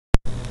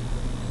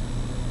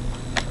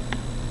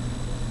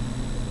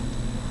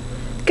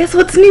Guess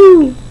what's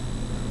new?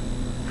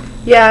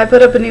 Yeah, I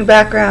put up a new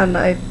background.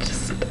 I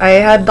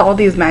had all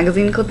these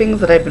magazine clippings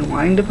that I've been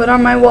wanting to put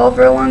on my wall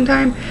for a long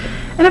time,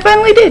 and I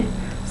finally did.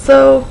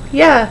 So,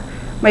 yeah.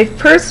 My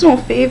personal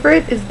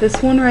favorite is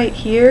this one right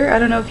here. I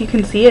don't know if you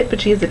can see it,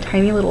 but she has a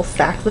tiny little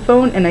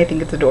saxophone, and I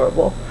think it's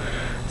adorable.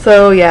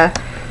 So, yeah.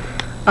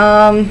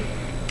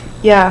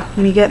 Yeah, let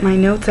me get my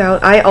notes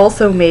out. I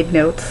also made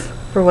notes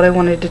for what I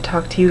wanted to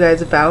talk to you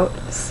guys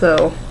about.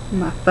 So,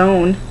 my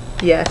phone,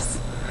 yes.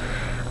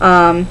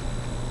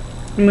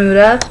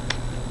 Muda,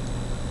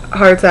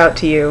 hearts out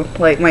to you.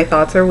 Like, my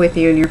thoughts are with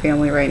you and your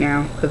family right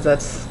now, because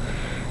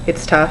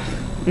it's tough.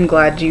 I'm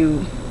glad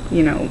you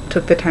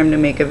took the time to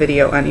make a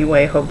video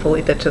anyway.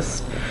 Hopefully that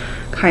just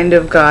kind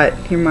of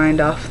got your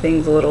mind off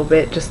things a little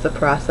bit, just the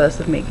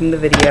process of making the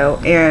video.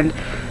 And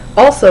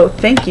also,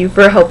 thank you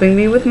for helping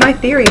me with my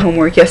theory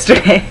homework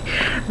yesterday.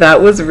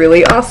 That was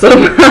really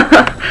awesome.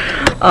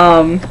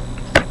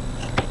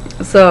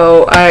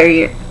 So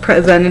I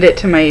presented it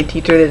to my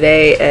teacher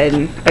today,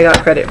 and I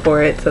got credit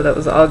for it, so that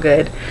was all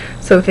good.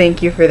 So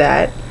thank you for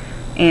that.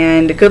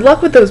 And good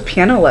luck with those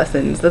piano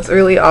lessons. That's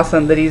really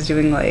awesome that he's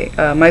doing, like,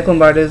 Mike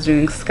Lombardo is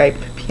doing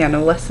Skype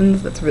piano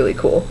lessons. That's really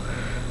cool.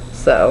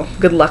 So,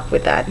 good luck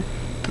with that.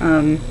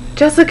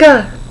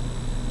 Jessica,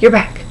 you're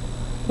back.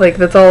 Like,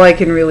 that's all I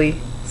can really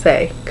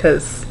say,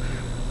 because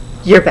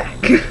you're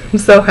back. I'm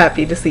so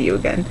happy to see you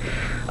again.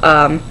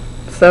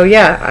 So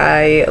yeah,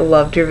 I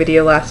loved your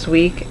video last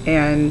week,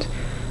 and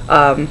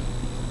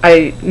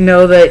I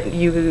know that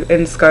you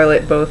and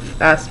Scarlett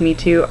both asked me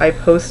to. I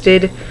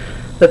posted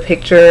the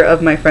picture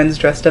of my friends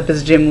dressed up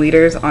as gym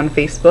leaders on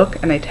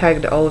Facebook, and I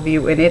tagged all of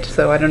you in it,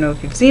 so I don't know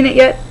if you've seen it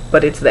yet,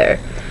 but it's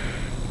there.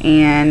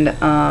 And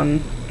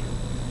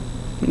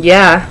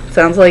yeah,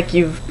 sounds like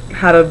you've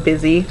had a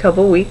busy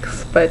couple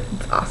weeks, but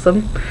it's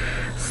awesome.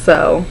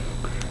 So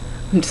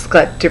I'm just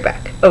glad you're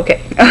back.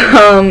 Okay.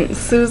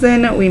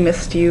 Susan, we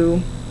missed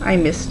you. I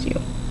missed you.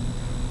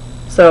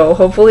 So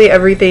hopefully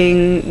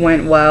everything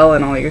went well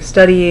and all your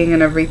studying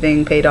and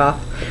everything paid off.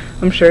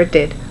 I'm sure it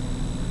did.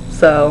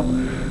 So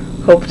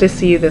hope to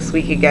see you this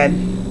week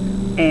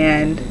again.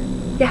 And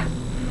yeah.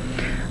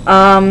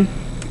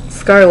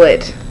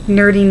 Scarlett,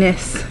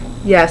 nerdiness.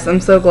 Yes,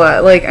 I'm so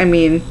glad. Like, I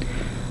mean,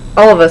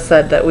 all of us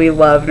said that we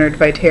love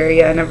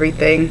Nerdfighteria and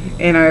everything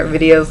in our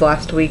videos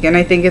last week, and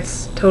I think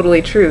it's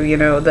totally true,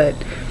 that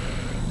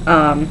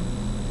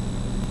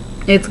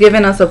it's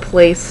given us a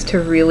place to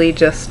really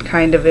just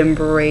kind of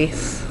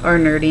embrace our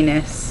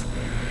nerdiness,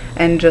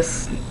 and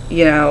just,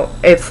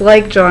 it's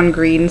like John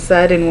Green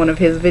said in one of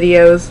his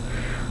videos.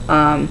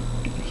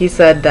 He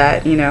said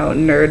that,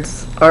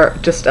 nerds are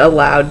just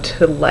allowed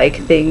to like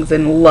things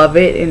and love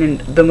it in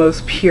the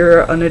most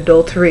pure,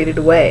 unadulterated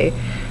way.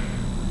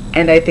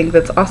 And I think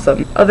that's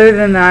awesome. Other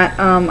than that,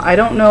 I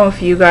don't know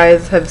if you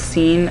guys have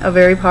seen a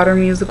Harry Potter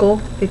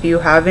musical. If you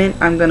haven't,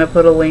 I'm going to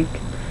put a link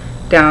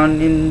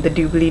down in the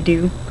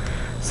doobly-doo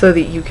so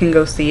that you can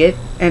go see it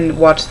and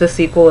watch the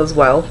sequel as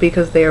well,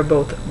 because they are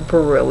both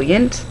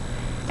brilliant.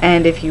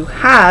 And if you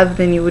have,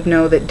 then you would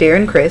know that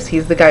Darren Criss,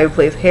 he's the guy who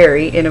plays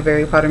Harry in a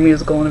Harry Potter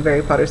musical and a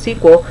Harry Potter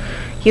sequel,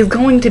 he's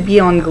going to be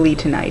on Glee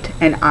tonight,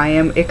 and I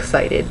am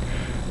excited.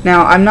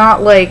 Now, I'm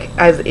not, like,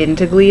 as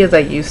into Glee as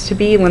I used to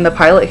be. When the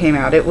pilot came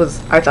out, I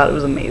thought it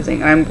was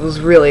amazing. I was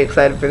really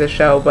excited for the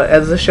show, but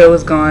as the show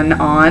has gone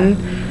on,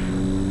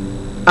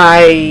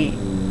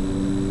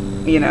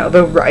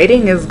 the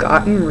writing has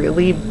gotten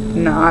really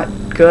not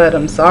good.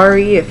 I'm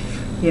sorry if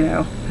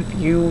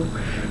you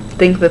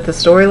think that the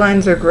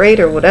storylines are great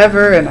or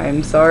whatever, and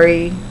I'm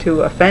sorry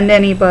to offend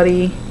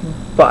anybody,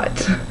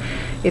 but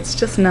it's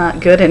just not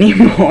good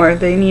anymore.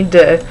 They need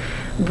to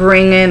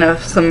bring in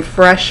some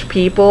fresh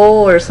people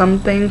or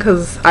something,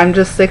 because I'm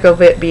just sick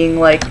of it being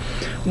like,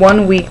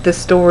 one week the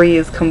story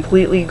is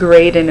completely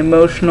great and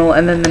emotional,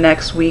 and then the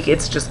next week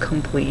it's just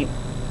complete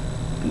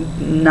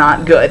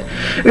not good.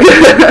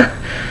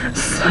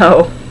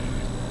 So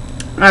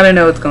I don't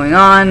know what's going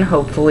on.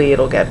 Hopefully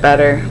it'll get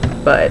better,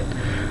 but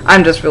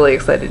I'm just really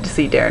excited to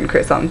see Darren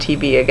Criss on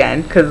TV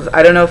again, because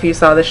I don't know if you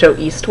saw the show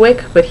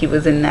Eastwick, but he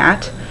was in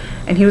that,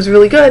 and he was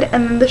really good,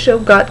 and then the show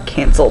got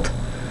canceled.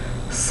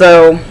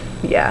 So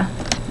yeah,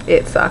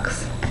 it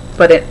sucks,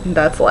 but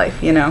that's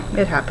life,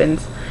 it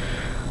happens.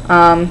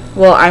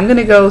 Well, I'm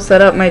gonna go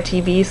set up my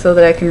TV so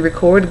that I can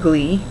record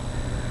Glee,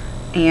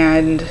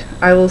 and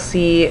I will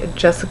see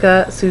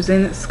Jessica,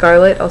 Susan,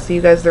 Scarlett. I'll see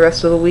you guys the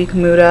rest of the week.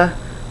 Muda,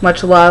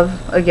 much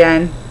love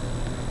again.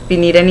 If you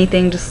need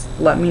anything, just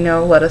let me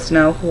know, let us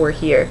know, we're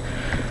here.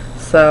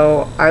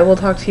 So I will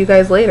talk to you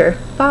guys later.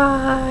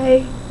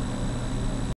 Bye!